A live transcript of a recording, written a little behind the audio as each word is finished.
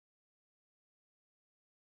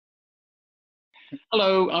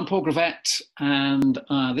Hello, I'm Paul Gravett, and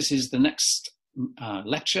this is the next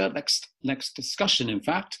lecture, next discussion, in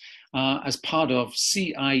fact, as part of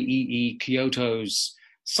CIEE Kyoto's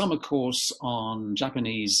summer course on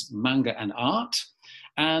Japanese manga and art.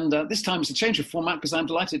 And this time it's a change of format because I'm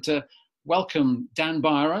delighted to welcome Dan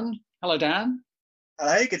Byron. Hello, Dan.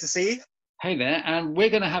 Hello, good to see you. Hey there, and we're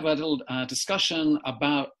going to have a little discussion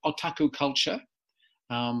about otaku culture,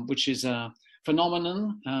 which is a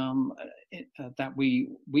phenomenon that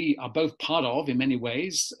we are both part of in many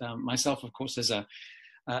ways. Myself, of course, as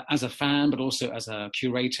a fan, but also as a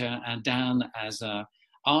curator, and Dan as an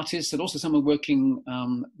artist, and also someone working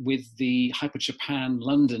with the Hyper Japan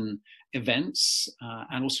London events,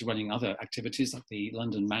 and also running other activities like the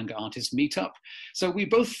London Manga Artist Meetup. So we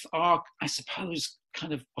both are, I suppose,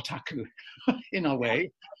 kind of otaku in our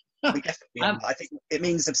way. We definitely are. I think it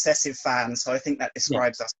means obsessive fan, so I think that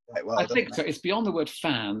describes us quite well. I think so. It's beyond the word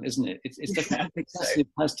fan, isn't it? It's definitely obsessive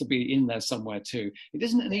has to be in there somewhere too. It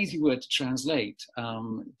isn't an easy word to translate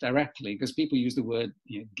directly because people use the word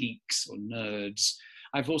geeks or nerds.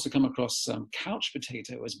 I've also come across couch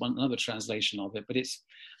potato as another translation of it, but it's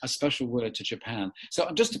a special word to Japan. So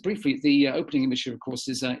just to briefly, the opening image here, of course,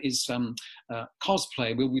 is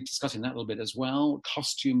cosplay. We'll be discussing that a little bit as well.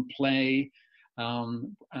 Costume play.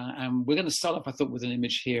 And we're going to start off, I thought, with an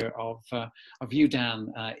image here of you,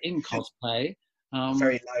 Dan, in cosplay.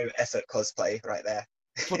 Very low effort cosplay right there.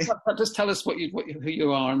 Just tell us who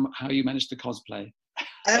you are and how you managed to cosplay.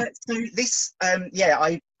 So this,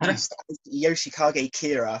 I dressed as Yoshikage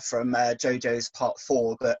Kira from JoJo's Part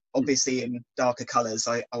 4, but obviously in darker colours.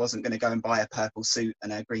 I wasn't going to go and buy a purple suit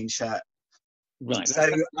and a green shirt. Right. So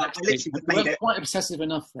I literally made it quite obsessive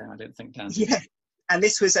enough there, I don't think, Dan. Yeah. And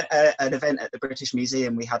this was an event at the British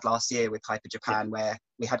Museum we had last year with Hyper Japan, where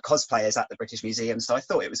we had cosplayers at the British Museum. So I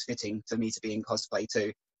thought it was fitting for me to be in cosplay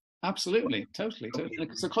too. Absolutely, totally.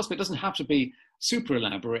 So cosplay doesn't have to be super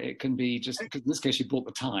elaborate. It can be just, because in this case you brought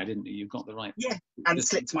the tie, didn't you? You've got the right. Yeah, and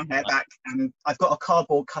slicked my hair back. And I've got a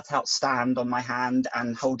cardboard cutout stand on my hand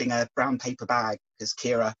and holding a brown paper bag because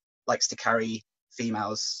Kira likes to carry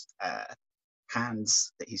females'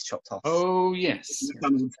 hands that he's chopped off. Oh, yes.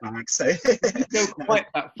 Bag, so. Go quite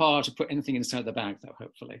that far to put anything inside the bag, though,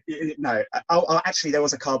 hopefully. No, actually there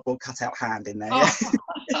was a cardboard cutout hand in there. Oh,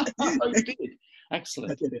 oh you did.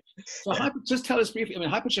 Excellent. So just tell us briefly, I mean,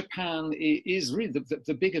 Hyper Japan is really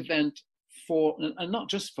the big event for, and not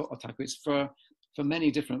just for otaku, it's for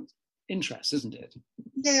many different interests, isn't it?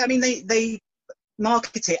 Yeah, I mean, they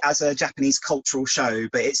market it as a Japanese cultural show,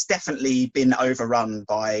 but it's definitely been overrun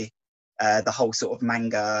by the whole sort of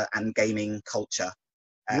manga and gaming culture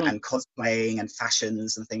and cosplaying and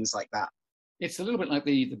fashions and things like that. It's a little bit like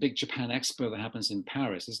the big Japan Expo that happens in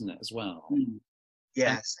Paris, isn't it, as well?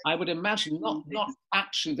 Yes. And I would imagine not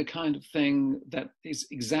actually the kind of thing that is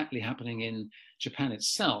exactly happening in Japan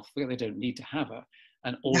itself. They don't need to have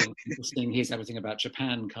an all-encompassing here's everything about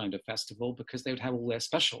Japan kind of festival because they would have all their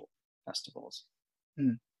special festivals.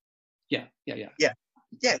 Yeah.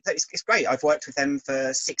 Yeah, it's great. I've worked with them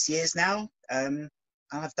for 6 years now. And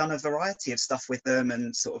I've done a variety of stuff with them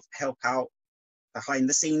and sort of help out behind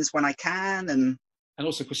the scenes when I can. And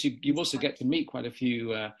also, of course, you also get to meet quite a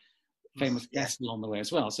few famous guests along the way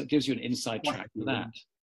as well. So it gives you an inside track for that.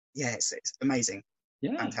 Yeah, it's amazing.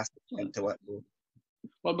 Yeah, fantastic to work with.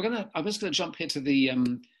 Well, I'm just going to jump here to the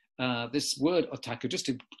this word otaku, just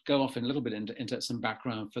to go off in a little bit into some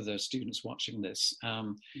background for the students watching this.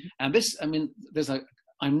 And this, I mean,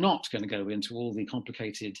 I'm not going to go into all the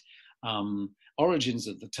complicated origins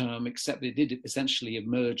of the term, except it did essentially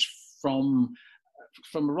emerge from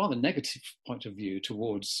a rather negative point of view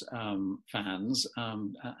towards fans,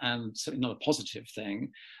 and certainly not a positive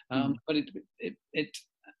thing. But it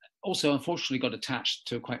also unfortunately got attached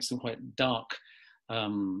to some quite dark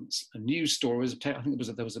news stories. I think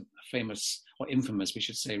there was a famous, or infamous, we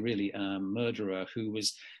should say, really, murderer who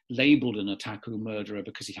was labelled an otaku murderer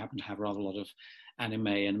because he happened to have rather a lot of anime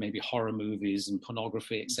and maybe horror movies and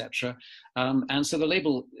pornography, etc. And so the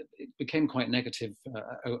label became quite negative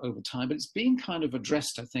over time, but it's been kind of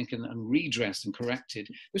addressed, I think, and redressed and corrected.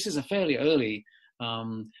 This is a fairly early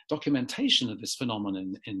documentation of this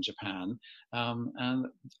phenomenon in Japan. And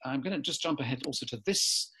I'm going to just jump ahead also to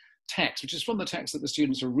this text, which is from the text that the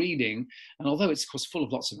students are reading. And although it's, of course, full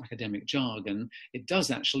of lots of academic jargon, it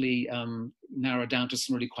does actually narrow down to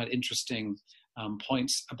some really quite interesting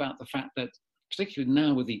points about the fact that, particularly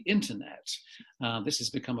now with the internet, this has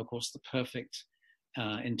become, of course, the perfect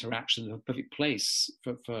interaction, the perfect place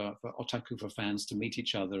for otaku, for fans to meet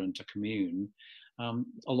each other and to commune,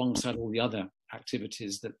 alongside all the other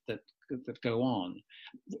activities that that go on.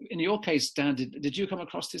 In your case, Dan, did you come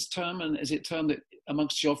across this term, and is it a term that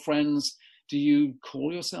amongst your friends, do you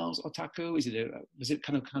call yourselves otaku? Was it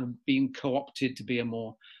kind of being co-opted to be a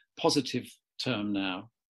more positive term now?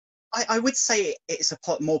 I would say it's a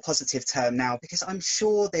more positive term now, because I'm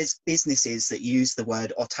sure there's businesses that use the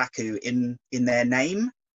word otaku in their name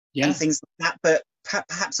and things like that, but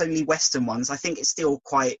perhaps only Western ones. I think it's still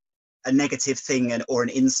quite a negative thing or an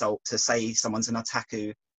insult to say someone's an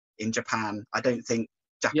otaku in Japan. I don't think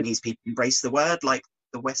Japanese people embrace the word like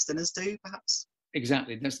the Westerners do, perhaps.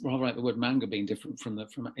 Exactly. That's rather like the word manga being different from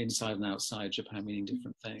inside and outside Japan, meaning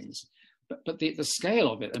different things. But the scale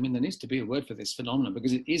of it, I mean, there needs to be a word for this phenomenon,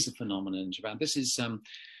 because it is a phenomenon in Japan. This is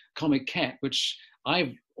Comic-Ket, which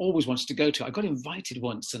I've always wanted to go to. I got invited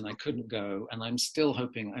once and I couldn't go, and I'm still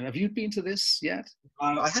hoping. Have you been to this yet?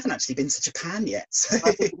 I haven't actually been to Japan yet. So.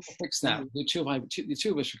 I think we'll fix that. The two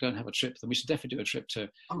of us should go and have a trip. Then we should definitely do a trip to.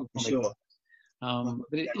 Oh, for sure. But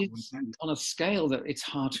it's on a scale that it's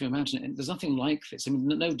hard to imagine. And there's nothing like this. I mean,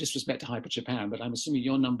 no disrespect to Hyper Japan, but I'm assuming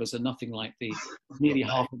your numbers are nothing like the nearly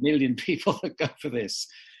 500,000 people that go for this.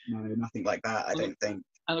 No, nothing like that, I don't think.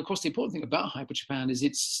 And of course, the important thing about Hyper Japan is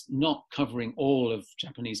it's not covering all of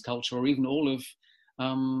Japanese culture or even all of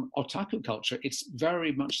otaku culture. It's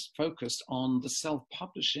very much focused on the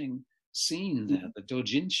self-publishing scene there, the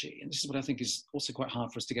doujinshi. And this is what I think is also quite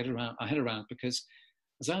hard for us to get our head around, because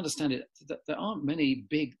as I understand it, there aren't many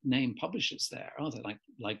big name publishers there, are there?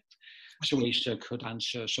 Like Shueisha,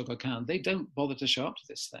 Kodansha, Shogakukan. They don't bother to show up to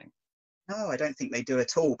this thing. No, I don't think they do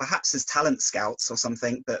at all. Perhaps as talent scouts or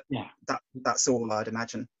something, but that's all I'd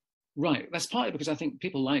imagine. Right. That's partly because I think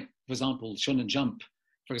people like, for example, Shonen Jump,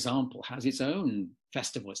 for example, has its own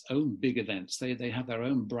festival, its own big events. They have their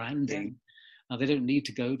own branding. Yeah. They don't need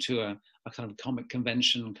to go to a kind of comic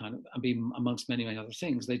convention and be amongst many, many other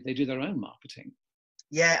things. They do their own marketing.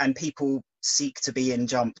 Yeah, and people seek to be in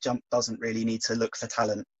Jump. Jump doesn't really need to look for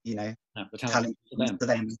talent, you know. No, the talent for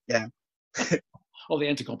them, yeah. Or they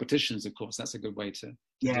enter competitions, of course. That's a good way to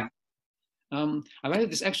yeah. I've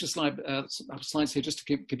added this extra slides here just to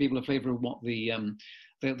give people a flavour of what the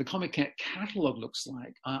Comic-Ket catalogue looks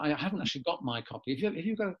like. I haven't actually got my copy. Have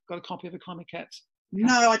you got a copy of a Comic-Ket?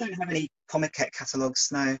 No, I don't have any Comic-Ket catalogues,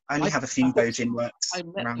 no. I only have a few doujin works. I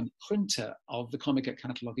met the printer of the Comic-Ket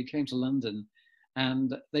catalogue. He came to London,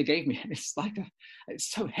 and they gave me, it's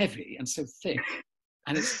so heavy and so thick,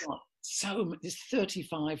 and it's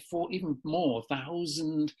 35, 40, even more,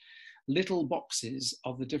 1,000 little boxes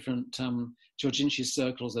of the different Jojinshi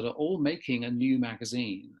circles that are all making a new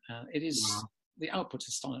magazine. It is, the output's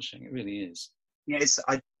astonishing, it really is. Yes,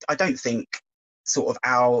 I don't think sort of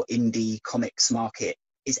our indie comics market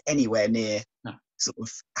is anywhere near sort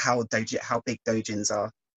of how big doujins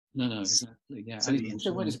are. No, exactly, yeah. So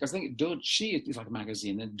I think doji is like a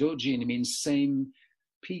magazine, and dojin means same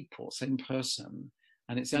people, same person.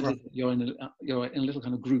 And it's you're in a little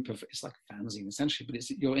kind of group of, it's like a fanzine essentially, but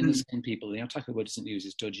you're in the same people. The Otaku word doesn't use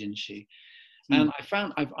is doujinshi. And I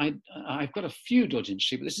found I've got a few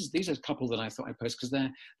doujinshi, but these are a couple that I thought I'd post, because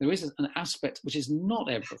there is an aspect which is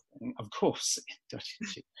not everything, of course, in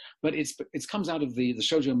doujinshi, but it comes out of the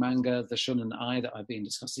shoujo manga, the shonen ai that I've been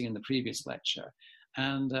discussing in the previous lecture.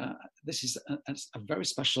 And this is a very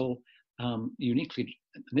special,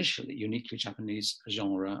 initially uniquely Japanese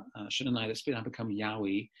genre, shonen ai that's now become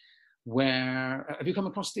yaoi. Where have you come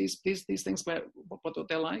across these things? What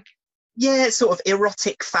they're like? Yeah, sort of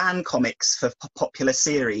erotic fan comics for popular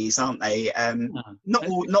series, aren't they? Not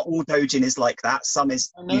all doujin is like that. Some is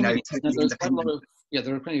totally independent.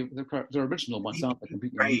 There are plenty. There are original ones, aren't they?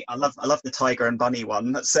 Great. I love the tiger and bunny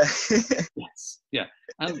one. That's yes, yeah,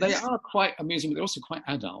 and they are quite amusing, but they're also quite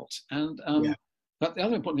adult. And but the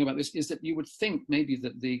other important thing about this is that you would think maybe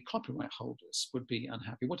that the copyright holders would be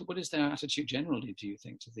unhappy. What is their attitude generally, do you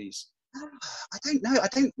think, to these? I don't know. I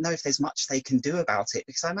don't know if there's much they can do about it,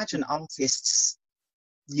 because I imagine artists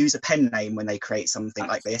use a pen name when they create something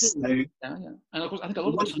like this. So, yeah. And of course, I think a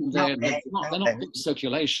lot of them, they're not big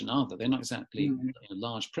circulation, are they? They're not exactly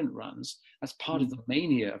large print runs. That's part of the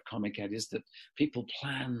mania of Comic-Ket, is that people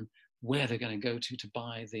plan where they're going to go to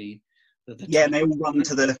buy the and they all run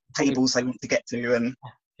to the tables they want to get to, and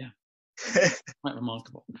quite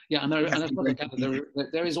remarkable. Yeah, and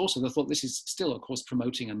there is also the thought this is still, of course,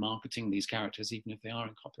 promoting and marketing these characters, even if they are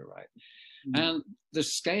in copyright. And the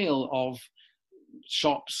scale of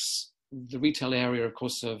shops, the retail area, of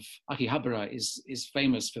course, of Akihabara is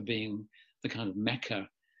famous for being the kind of mecca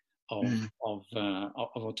of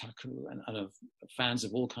otaku and of fans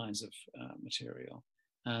of all kinds of material.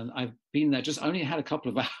 And I've been there, I only had a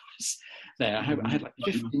couple of hours there. I had like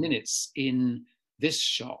 50 minutes in this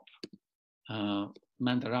shop,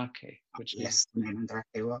 mandarake, which is, mandarake.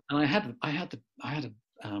 Well.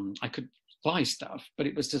 and I could buy stuff, but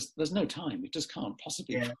it was just, there's no time. You just can't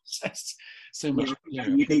possibly process so much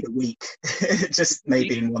material. You need a week, just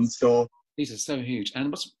maybe in one store. These are so huge. And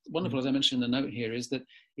what's wonderful, as I mentioned in the note here, is that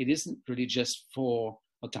it isn't really just for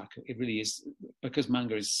otaku. It really is, because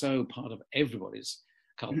manga is so part of everybody's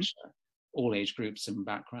culture, all age groups and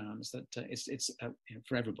backgrounds, that it's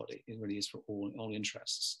for everybody. It really is for all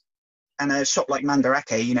interests. And a shop like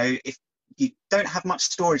Mandarake, you know, if you don't have much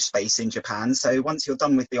storage space in Japan, so once you're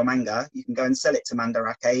done with your manga, you can go and sell it to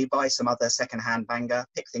Mandarake, buy some other second-hand manga,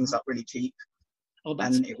 pick things up really cheap. Oh,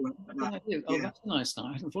 that's that's nice.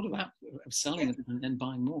 I hadn't thought of that, of selling it and then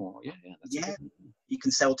buying more. You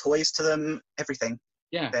can sell toys to them, everything.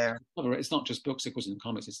 Yeah, it's not just books, of course, and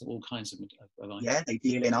comics. It's all kinds of items. Yeah, they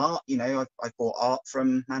deal in art. You know, I bought art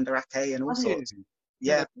from Mandarake and all sorts.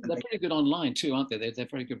 Yeah, they're pretty good online too, aren't they? They're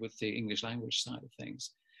very good with the English language side of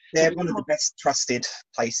things. They're one of the best trusted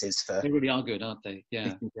places for. They really are good, aren't they?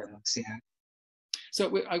 Yeah. So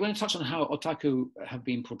I want to touch on how otaku have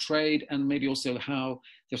been portrayed, and maybe also how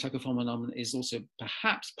the otaku phenomenon is also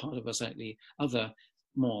perhaps part of a slightly other,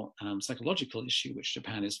 more psychological issue which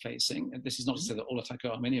Japan is facing. And this is not to say that all otaku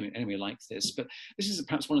are anyway like this, but this is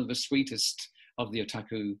perhaps one of the sweetest of the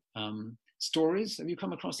otaku stories. Have you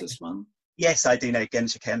come across this one? Yes, I do know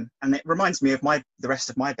Genshiken, and it reminds me of the rest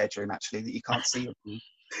of my bedroom actually, that you can't see.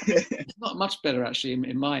 It's not much better actually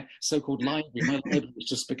in my so-called library. My library has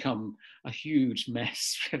just become a huge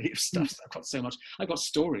mess really of stuff. I've got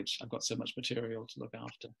storage. I've got so much material to look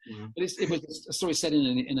after. But it was a story set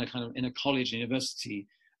in a college university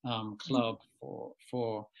club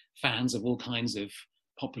for fans of all kinds of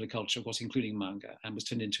popular culture, of course, including manga, and was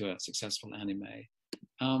turned into a successful anime.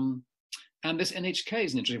 And this NHK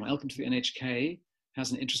is an interesting one. Welcome to the NHK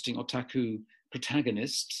has an interesting otaku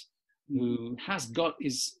protagonist who has got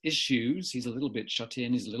his issues. He's a little bit shut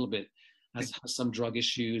in. He's a little bit has some drug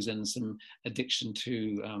issues and some addiction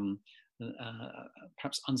to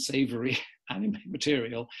perhaps unsavory anime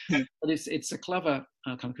material. But it's a clever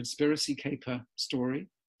kind of conspiracy caper story.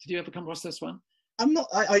 Did you ever come across this one? I'm not.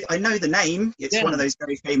 I know the name. It's one of those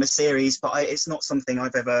very famous series, but it's not something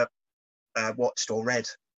I've ever watched or read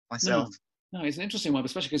myself. No, it's an interesting one,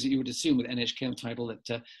 especially because you would assume with NHK title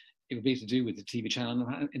that it would be to do with the TV channel.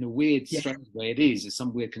 In a weird, strange way, it's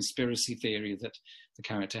some weird conspiracy theory that the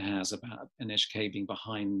character has about NHK being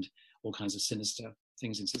behind all kinds of sinister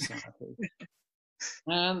things in society.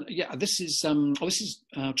 And this is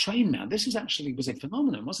Train Man. This was a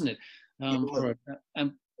phenomenon, wasn't it?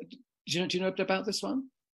 Do you know about this one?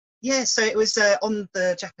 Yeah, so it was on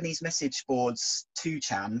the Japanese message boards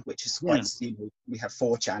 2chan, which is quite, we have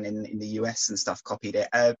 4chan in the US and stuff, copied it.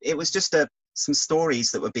 It was just some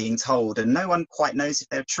stories that were being told, and no one quite knows if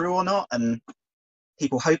they're true or not, and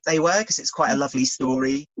people hope they were, because it's quite a lovely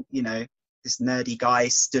story. You know, this nerdy guy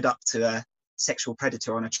stood up to a sexual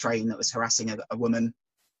predator on a train that was harassing a woman,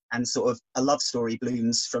 and sort of a love story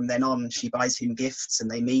blooms from then on. She buys him gifts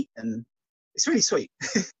and they meet, and it's really sweet.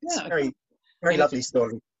 It's a very, very lovely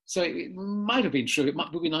story. So it might have been true. It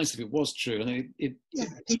would be nice if it was true. And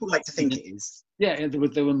people like to think it is. Yeah,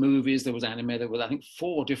 there were movies, there was anime, there were, I think,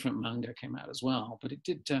 4 different manga came out as well. But it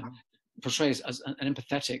did portray as an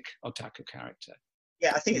empathetic otaku character.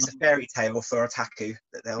 Yeah, I think it's a fairy tale for otaku,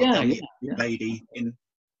 that they'll meet a lady in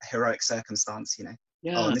a heroic circumstance, you know.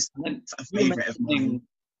 Yeah, and this is a favourite of mine.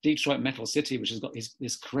 Detroit Metal City, which has got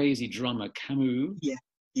this crazy drummer, Camus.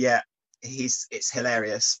 Yeah, it's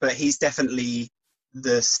hilarious. But he's definitely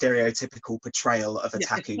the stereotypical portrayal of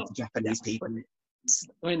otaku to Japanese people.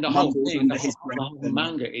 I mean, the whole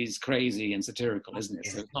manga is crazy and satirical, isn't it?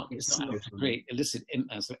 So it's not to create illicit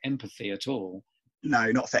empathy at all. No,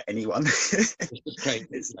 not for anyone. It's just great.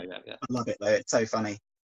 Like that, I love it though. It's so funny.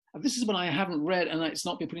 This is one I haven't read, and it's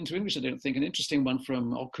not been put into English, I don't think. An interesting one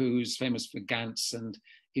from Oku, who's famous for Gantz and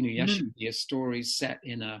Inuyasha, a story set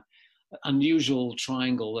in an unusual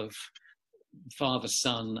triangle of father,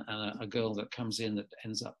 son, and a girl that comes in that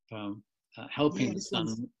ends up helping the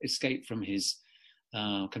son escape from his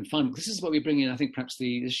confinement. This is what we bring in, I think, perhaps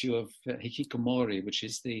the issue of hikikomori, which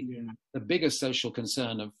is the bigger social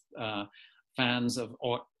concern of fans of,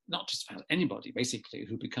 or not just fans, anybody basically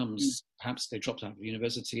who becomes, perhaps they dropped out of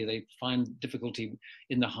university, they find difficulty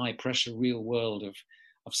in the high pressure real world of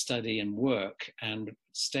study and work and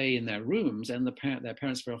stay in their rooms, and their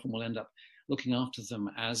parents very often will end up looking after them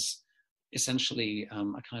as essentially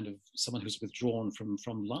a kind of someone who's withdrawn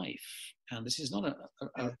from life. And this is not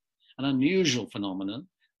an unusual phenomenon,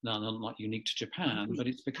 not unique to Japan, but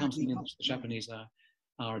it's become something which the Japanese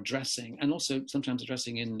are addressing, and also sometimes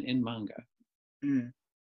addressing in manga.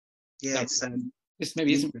 Yeah, this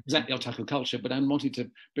maybe isn't exactly otaku culture, but I'm wanting to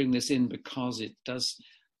bring this in because it does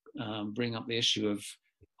bring up the issue of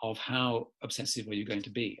how obsessive are you going to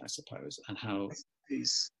be, I suppose, and how.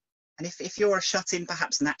 And if you're a shut-in,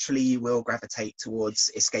 perhaps naturally you will gravitate towards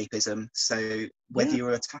escapism. So whether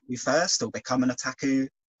you're otaku first or become an otaku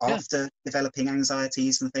after developing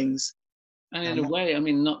anxieties and things. And in a way, I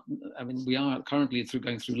mean, we are currently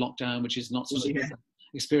going through lockdown, which is not such a good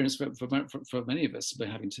experience for many of us. We're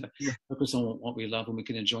having to focus on what we love, and we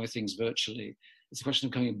can enjoy things virtually. It's a question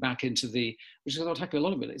of coming back into which is otaku. A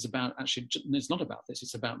lot of it is about, actually, it's not about this.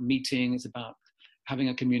 It's about meeting. It's about having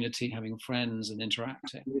a community, having friends, and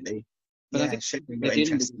interacting. Absolutely. But I think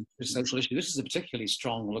the social issue, this is a particularly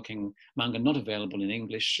strong-looking manga, not available in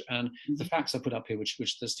English. And the facts I put up here, which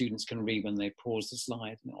the students can read when they pause the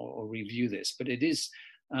slide or review this. But it is,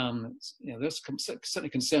 there's certainly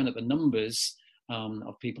concern at the numbers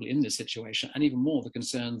of people in this situation, and even more the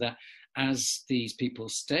concern that as these people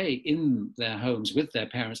stay in their homes with their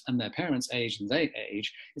parents, and their parents age and they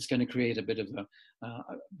age, it's going to create a bit of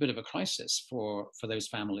a crisis for those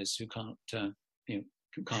families who can't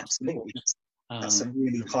support. That's a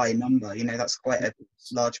really high number. That's quite a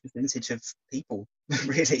large percentage of people,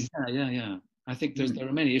 really. Yeah. I think there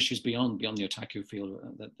are many issues beyond the otaku field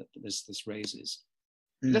that this raises.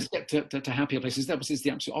 Let's get to happier places. That was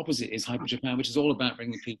the absolute opposite is Hyper Japan, which is all about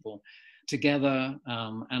bringing people together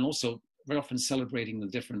and also very often celebrating the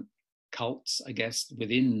different cults, I guess,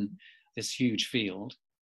 within this huge field.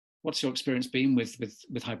 What's your experience been with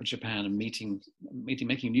Hyper Japan and making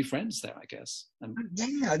new friends there, I guess? I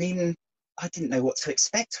mean, I didn't know what to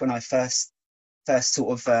expect when I first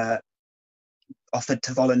sort of offered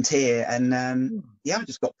to volunteer, and I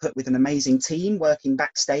just got put with an amazing team working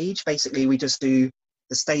backstage. Basically, we just do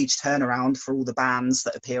the stage turnaround for all the bands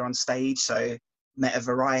that appear on stage. So met a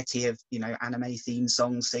variety of anime theme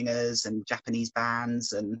song singers and Japanese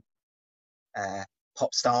bands and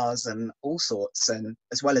pop stars and all sorts, and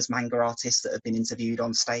as well as manga artists that have been interviewed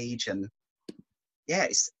on stage. And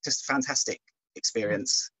it's just a fantastic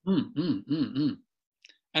experience. And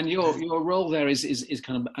your role there is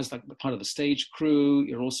kind of as like part of the stage crew.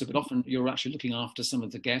 You're also, but often you're actually looking after some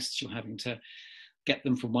of the guests. You're having to get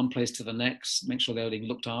them from one place to the next, make sure they're being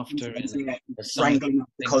looked after. Wrangling up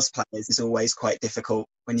the cosplayers is always quite difficult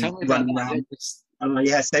when you run around. So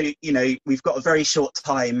we've got a very short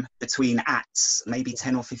time between acts, maybe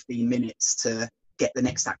 10 or 15 minutes to get the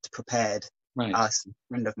next act prepared. Right. A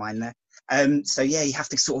friend of mine there. So you have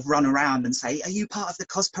to sort of run around and say, "Are you part of the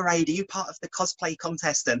cos parade? Are you part of the cosplay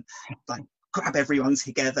contest?" And like grab everyone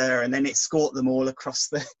together and then escort them all across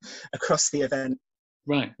the event.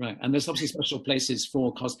 Right. And there's obviously special places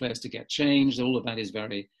for cosplayers to get changed. All of that is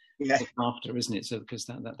very looked after, isn't it? So because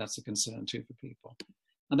that's a concern too for people.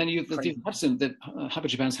 And then you've had Hyper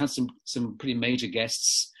Japan's had some pretty major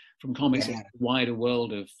guests from comics, the wider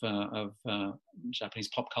world of Japanese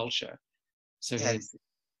pop culture. So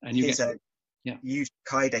and you get Yuji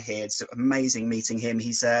Kaida here. It's amazing meeting him.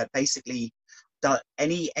 He's basically done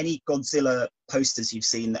any Godzilla posters you've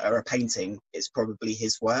seen that are a painting, it's probably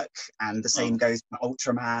his work, and the same goes for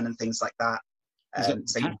Ultraman and things like that.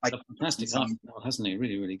 Fantastic art, hasn't he?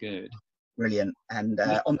 Really, really good. Brilliant. And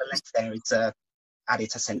on the left there is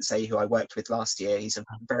Adita Sensei, who I worked with last year. He's a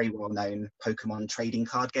very well-known Pokemon trading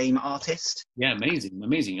card game artist. Yeah,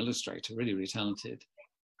 amazing illustrator, really, really talented.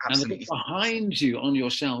 Absolutely. And behind you on your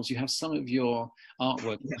shelves, you have some of your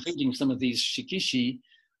artwork, including some of these shikishi,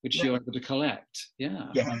 which you're able to collect. Yeah.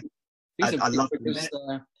 These I love them.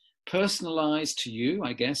 They're personalized to you,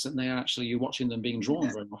 I guess, and they're actually, you're watching them being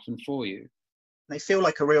drawn very often for you. They feel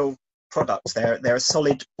like a real product. They're a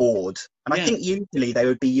solid board. And I think usually they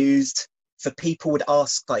would be used for people would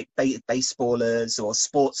ask like baseballers or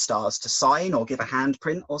sports stars to sign or give a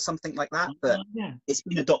handprint or something like that. But it's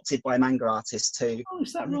been adopted by manga artists too. Oh,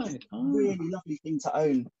 is that right? It's a really lovely thing to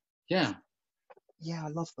own. Yeah. Yeah, I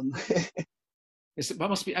love them. That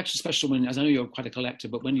must be actually special when, as I know you're quite a collector,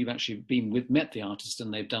 but when you've actually met the artist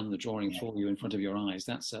and they've done the drawing for you in front of your eyes,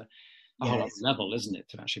 that's a whole other level, isn't it,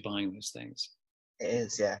 to actually buying those things? It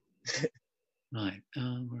is, yeah. Right.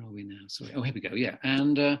 Where are we now? Sorry. Oh, here we go. Yeah.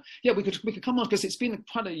 And we could come on because it's been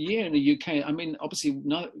quite a year in the UK. I mean, obviously,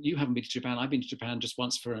 no, you haven't been to Japan. I've been to Japan just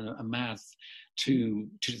once for a mad 2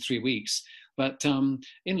 to 3 weeks. But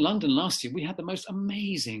in London last year, we had the most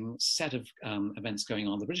amazing set of events going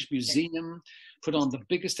on. The British Museum put on the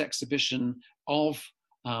biggest exhibition of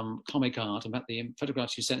comic art. About the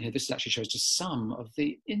photographs you sent here, this actually shows just some of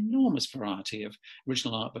the enormous variety of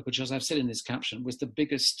original artwork, which, as I've said in this caption, was the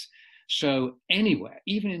biggest show anywhere,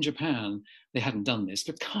 even in Japan, they hadn't done this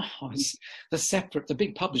because the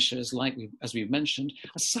big publishers, as we've mentioned,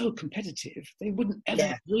 are so competitive. They wouldn't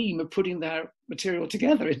ever dream of putting their material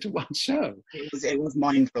together into one show. It was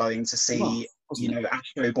mind blowing to see,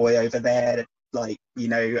 Astro Boy over there, like,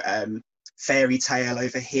 Fairy Tale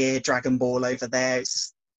over here, Dragon Ball over there.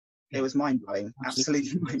 It was mind blowing,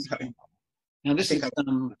 absolutely mind blowing. Now, this is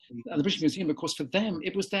the British Museum, of course, for them,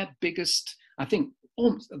 it was their biggest, I think,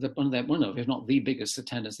 almost one of, if not the biggest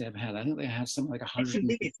attendance they ever had. I think they had something like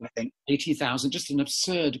 180,000, just an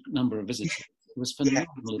absurd number of visitors. It was phenomenal.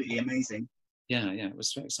 Yeah, absolutely amazing. Yeah, it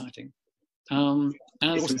was very exciting. And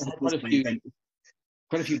also quite a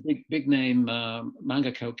few big name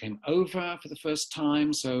mangaka came over for the first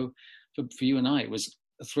time. So for you and I, it was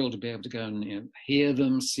a thrill to be able to go and hear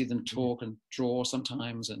them, see them talk and draw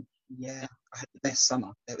sometimes. And yeah, I had the best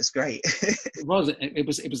summer. It was great. It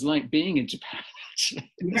was like being in Japan.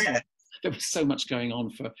 Actually. There was so much going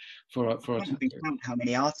on for I can't count how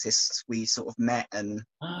many artists we sort of met and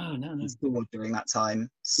saw during that time.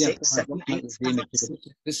 6, 7, 8.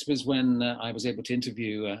 This was when I was able to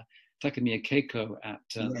interview Takemiya Keiko at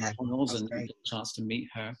Cornell's and get a chance to meet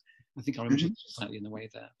her. I think I remember slightly in the way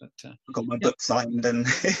there, but I got my book signed and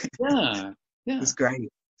it was great,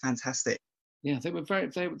 fantastic. Yeah, they were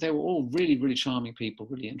all really, really charming people,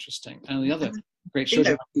 really interesting. And the other great show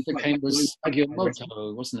that came was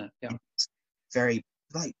Agiomoto, wasn't it? Yeah. Very,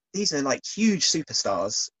 these are like huge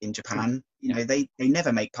superstars in Japan. They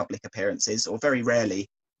never make public appearances, or very rarely.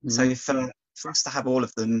 So for us to have all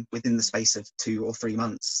of them within the space of 2 or 3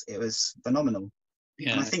 months, it was phenomenal.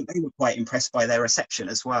 Yeah. And I think they were quite impressed by their reception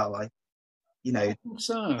as well. I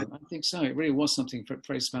think so. It really was something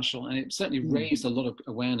very special, and it certainly raised a lot of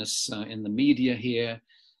awareness in the media here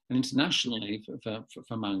and internationally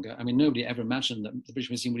for manga. I mean, nobody ever imagined that the British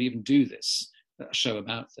Museum would even do this, a show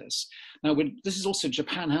about this. Now, this is also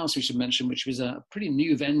Japan House, we should mention, which was a pretty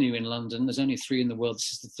new venue in London. There's only 3 in the world.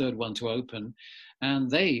 This is the 3rd one to open. And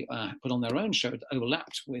they put on their own show that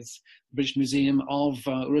overlapped with the British Museum of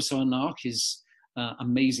Urasawa Naoki's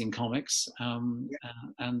amazing comics.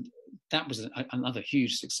 And that was another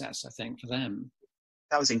huge success, I think, for them.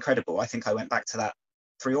 That was incredible. I think I went back to that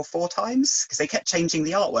 3 or 4 times because they kept changing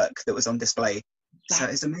the artwork that was on display. So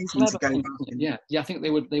it's amazing to go back. I think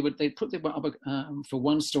they put for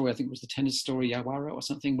one story, I think it was the tennis story Yawara or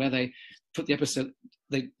something, where they put the episode,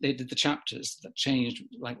 they did the chapters that changed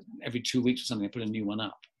like every 2 weeks or something. They put a new one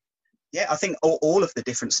up. Yeah, I think all of the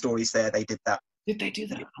different stories there, they did that. Did they do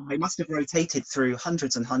that? They must have rotated through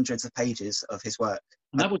hundreds and hundreds of pages of his work.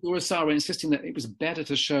 And that was Urasawa insisting that it was better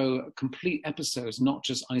to show complete episodes, not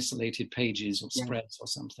just isolated pages or spreads or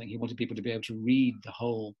something. He wanted people to be able to read the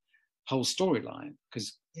whole storyline,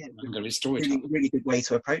 because there is storytelling. Really good way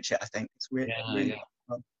to approach it, I think. It's really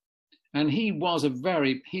fun. And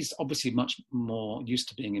he's obviously much more used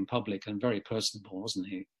to being in public and very personable, wasn't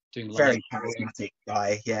he? Doing very charismatic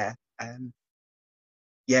guy,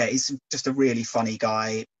 he's just a really funny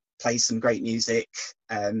guy, plays some great music.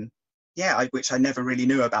 Which I never really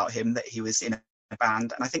knew about him, that he was in a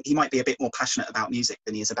band. And I think he might be a bit more passionate about music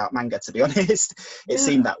than he is about manga, to be honest. It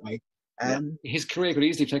seemed that way. His career could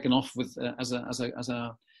easily have taken off with as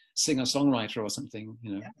a singer-songwriter or something,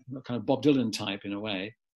 kind of Bob Dylan type in a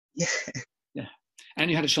way. Yeah. And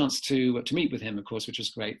you had a chance to meet with him, of course, which was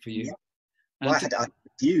great for you. Yeah. Well, I had a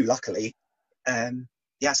few, luckily.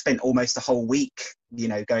 I spent almost a whole week,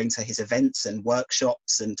 going to his events and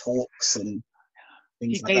workshops and talks and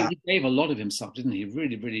things like that. He gave a lot of himself, didn't he? He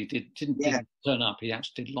really, really didn't turn up. He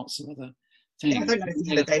actually did lots of other things. Yeah, I don't know if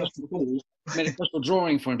he made a special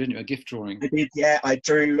drawing for him, didn't you? A gift drawing. I did, yeah. I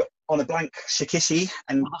drew on a blank shikishi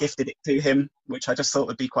and gifted it to him, which I just thought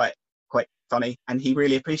would be quite funny, and he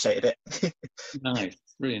really appreciated it. Nice,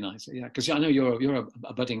 really nice. Yeah, because I know you're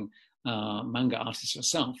a budding manga artist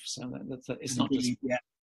yourself, so that it's not just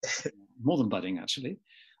more than budding, actually.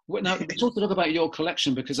 Now, talk a little about your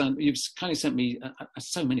collection, because you've kindly sent me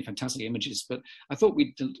so many fantastic images, but I thought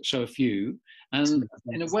we'd show a few. And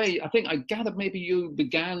in a way, I think I gathered maybe you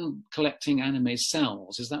began collecting anime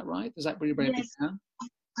cels. Is that right? Is that really where it began?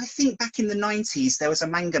 I think back in the 90s, there was a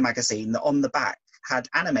manga magazine that on the back had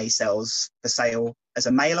anime cels for sale as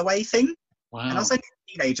a mail away thing. Wow. And I was only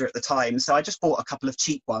a teenager at the time, so I just bought a couple of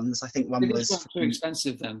cheap ones. I think one was too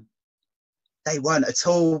expensive then. They weren't at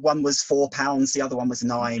all. One was £4, the other one was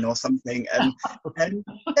 £9 or something. And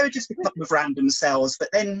they were just a couple of random cels, but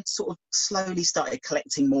then sort of slowly started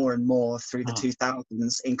collecting more and more through the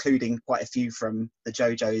 2000s, including quite a few from the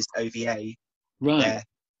JoJo's OVA. Right.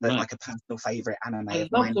 Right. like a personal favorite anime I of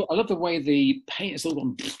love mine. I love the way the paint is all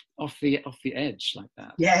gone off the edge like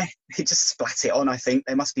that. Yeah, it just splat it on. I think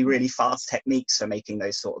there must be really fast techniques for making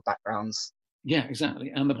those sort of backgrounds. Yeah,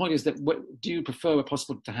 exactly. And the point is that do you prefer, if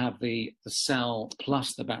possible, to have the cell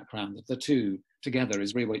plus the background? The two together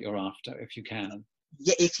is really what you're after, if you can.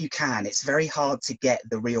 Yeah, if you can. It's very hard to get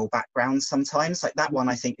the real background sometimes. Like that one,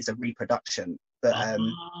 I think is a reproduction, but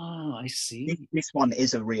I see. this one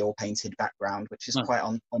is a real painted background, which is Right. quite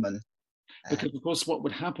uncommon. Because of course, what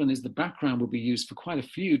would happen is the background would be used for quite a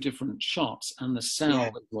few different shots, and the cell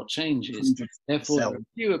is what changes. Therefore,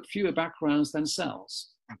 there are fewer backgrounds than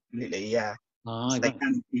cells. Absolutely, yeah. So they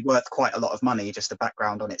can be worth quite a lot of money, just a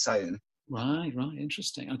background on its own. Right,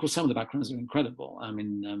 interesting. And of course, some of the backgrounds are incredible. I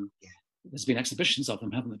mean, there's been exhibitions of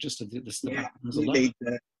them, haven't there? Just the backgrounds alone.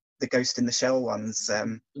 The Ghost in the Shell ones that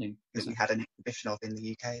Exactly. we had an exhibition of in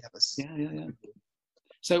the UK. That was yeah.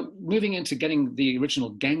 So moving into getting the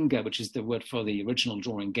original Genga, which is the word for the original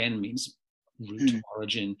drawing. Gen means root,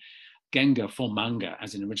 origin. Genga for manga,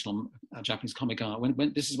 as in original Japanese comic art.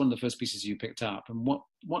 When this is one of the first pieces you picked up, and what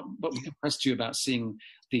impressed you about seeing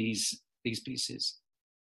these pieces?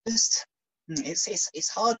 Just it's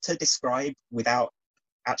hard to describe without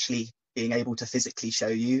actually being able to physically show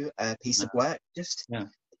you a piece of work. Just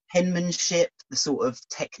penmanship, the sort of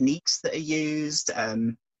techniques that are used,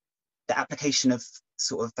 the application of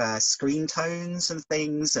sort of screen tones and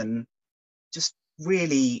things, and just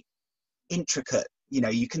really intricate. You know,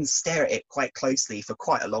 you can stare at it quite closely for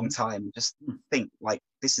quite a long time and just think like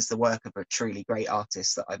this is the work of a truly great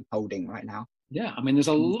artist that I'm holding right now. Yeah, I mean, there's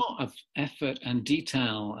a lot of effort and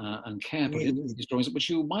detail and care put into these drawings, which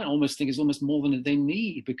you might almost think is almost more than they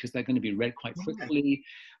need, because they're going to be read quite quickly.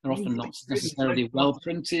 They're often not necessarily well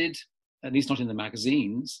printed, at least not in the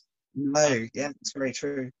magazines. No, yeah, it's very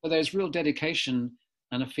true. So there's real dedication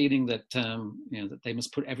and a feeling that that they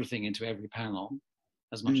must put everything into every panel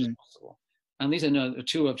as much as possible. And these are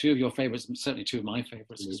two of your favorites, certainly two of my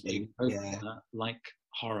favorites, because we both like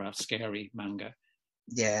horror, scary manga.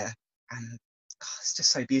 Yeah, and it's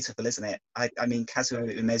just so beautiful, isn't it? I mean,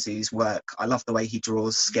 Kazuo Umezu's work, I love the way he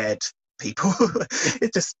draws scared people.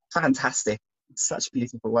 It's just fantastic. It's such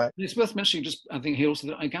beautiful work. It's worth mentioning, just I think here also,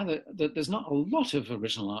 that I gather that there's not a lot of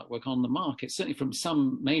original artwork on the market. Certainly from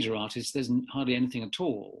some major artists, there's hardly anything at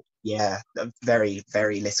all. Yeah, very,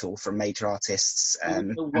 very little from major artists.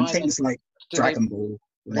 And things like Dragon Ball.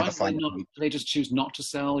 Why do they just choose not to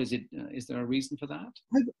sell? Is there a reason for that?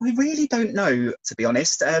 I really don't know, to be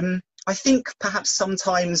honest. I think perhaps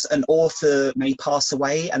sometimes an author may pass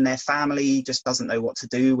away and their family just doesn't know what to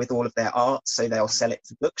do with all of their art, so they'll sell it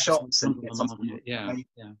to bookshops and get something.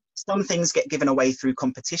 Some things get given away through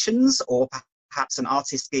competitions, or perhaps an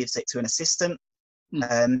artist gives it to an assistant.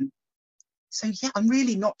 So yeah, I'm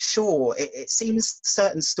really not sure. It seems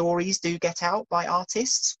certain stories do get out by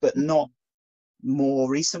artists, but not more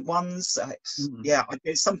recent ones. Yeah,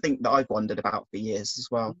 it's something that I've wondered about for years as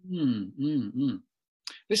well.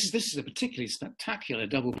 This is a particularly spectacular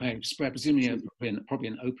double-page spread, presumably probably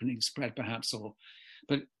an opening spread, perhaps,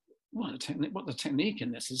 but what the technique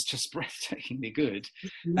in this is just breathtakingly good.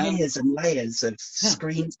 Layers and layers of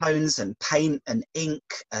screen tones and paint and ink,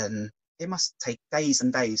 and it must take days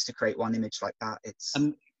and days to create one image like that. It's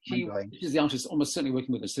he's the artist, almost certainly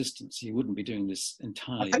working with assistants. He wouldn't be doing this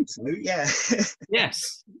entirely. I hope so, yeah.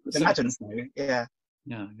 Yes. Imagine so, yeah.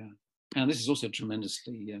 Yeah. And this is also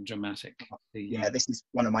tremendously dramatic. Yeah, this is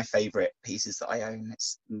one of my favourite pieces that I own.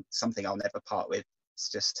 It's something I'll never part with. It's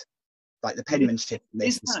just like the penmanship.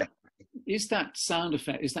 Is that sound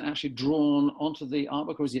effect, is that actually drawn onto the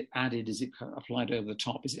artwork, or is it added? Is it applied over the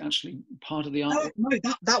top? Is it actually part of the artwork?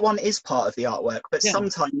 No, that one is part of the artwork, but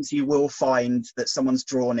sometimes you will find that someone's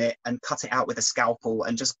drawn it and cut it out with a scalpel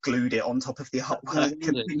and just glued it on top of the artwork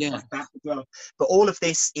and things like that as well. But all of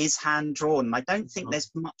this is hand drawn. I don't think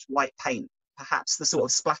there's much white paint. Perhaps the sort of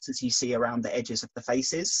splatters you see around the edges of the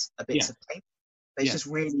faces, a bit of paint. But it's just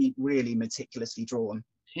really, really meticulously drawn.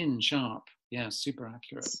 Pin sharp. Yeah, super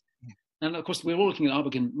accurate. And of course, we're all looking at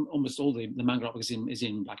artwork, and almost all the manga artwork is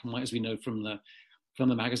in black and white, as we know from the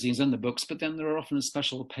magazines and the books. But then there are often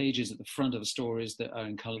special pages at the front of the stories that are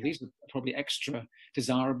in color. These are probably extra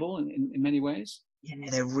desirable in many ways.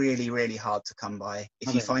 Yeah, they're really, really hard to come by.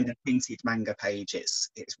 If you find a painted manga page,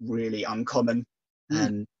 it's really uncommon.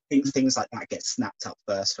 And things like that get snapped up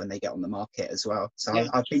first when they get on the market as well. So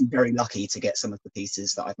I've been very lucky to get some of the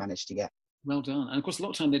pieces that I've managed to get. Well done. And of course, a lot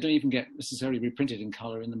of time they don't even get necessarily reprinted in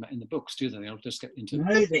color in the books, do they? They'll just get into. No,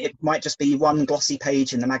 it might just be one glossy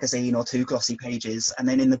page in the magazine or two glossy pages, and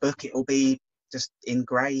then in the book it will be just in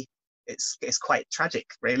grey. It's quite tragic,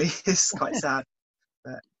 really. It's quite sad.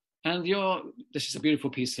 But And this is a beautiful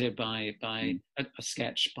piece here by a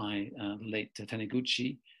sketch by the late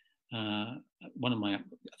Taniguchi, one of my, I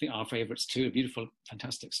think, our favorites too. A beautiful,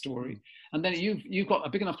 fantastic story. And then you've got a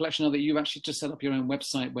big enough collection now that you've actually just set up your own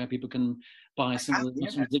website where people can buy some of the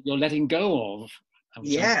illustrations that you're letting go of.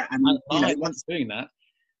 Yeah, and once doing that.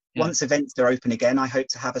 Yeah. Once events are open again, I hope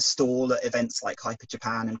to have a stall at events like Hyper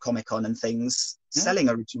Japan and Comic-Con and things, selling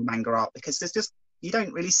original manga art, because you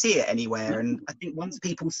don't really see it anywhere. And I think once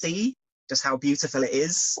people see just how beautiful it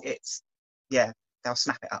is, they'll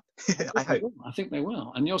snap it up. I hope. I think they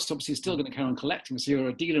will. And you're obviously still going to carry on collecting, so you're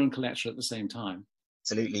a dealer and collector at the same time.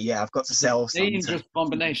 Absolutely, yeah. I've got to sell some. Dangerous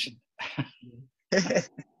combination.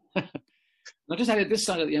 I just added this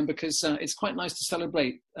side at the end because it's quite nice to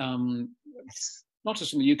celebrate. Not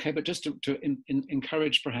just from the UK, but just to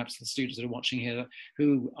encourage perhaps the students that are watching here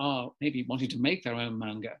who are maybe wanting to make their own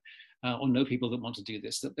manga or know people that want to do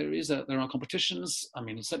this, that there are competitions. I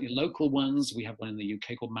mean, certainly local ones. We have one in the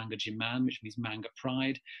UK called Manga Jiman, which means Manga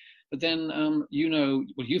Pride. But then,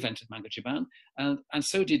 you've entered Manga Jiban, and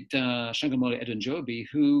so did Shangamori Edunjobi,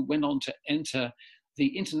 who went on to enter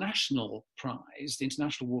the international prize, the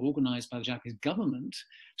international award organized by the Japanese government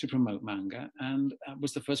to promote manga, and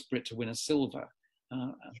was the first Brit to win a silver.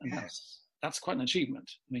 And that's quite an achievement.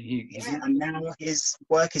 I mean, and now his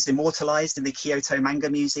work is immortalized in the Kyoto Manga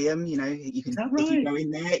Museum. You can, if you go in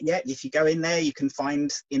there, if you go in there, you can find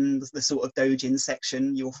in the sort of dojin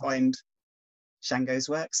section, you'll find Shango's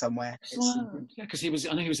work somewhere. Yeah, because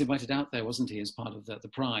I know he was invited out there, wasn't he, as part of the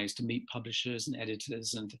prize to meet publishers and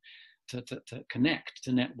editors and to connect,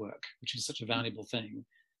 to network, which is such a valuable thing.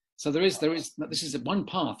 So this is one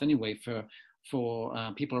path anyway for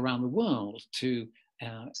people around the world to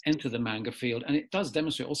enter the manga field, and it does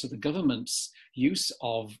demonstrate also the government's use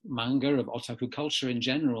of manga, of otaku culture in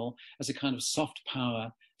general, as a kind of soft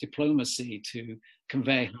power diplomacy to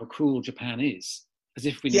convey how cool Japan is, as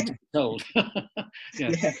if we need to be told.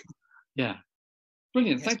 Yeah.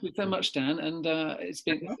 Brilliant. Thank you so much, Dan. And it's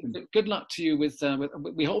been good luck to you with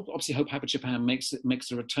we obviously hope Hyper Japan makes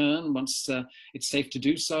a return once it's safe to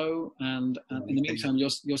do so. And in the meantime,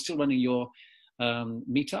 you're still running your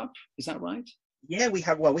meetup. Is that right? Yeah, we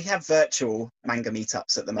have virtual manga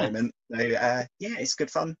meetups at the moment. So it's good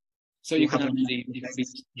fun. So you can actually be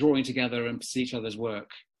drawing together and see each other's work.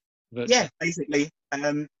 Virtually. Yeah, basically.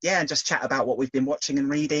 And just chat about what we've been watching and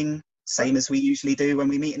reading. Same as we usually do when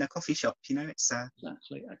we meet in a coffee shop, it's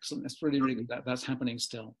exactly. Excellent. That's really, really good. That's happening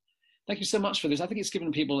still. Thank you so much for this. I think it's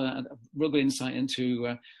given people a real good insight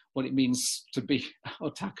into what it means to be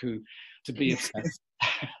otaku, to be obsessed,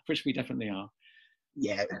 which we definitely are.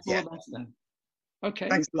 Yeah. All the best then. Okay.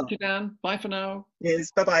 Thanks a lot. Thank you, Dan. Bye for now.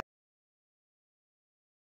 Yes. Bye-bye.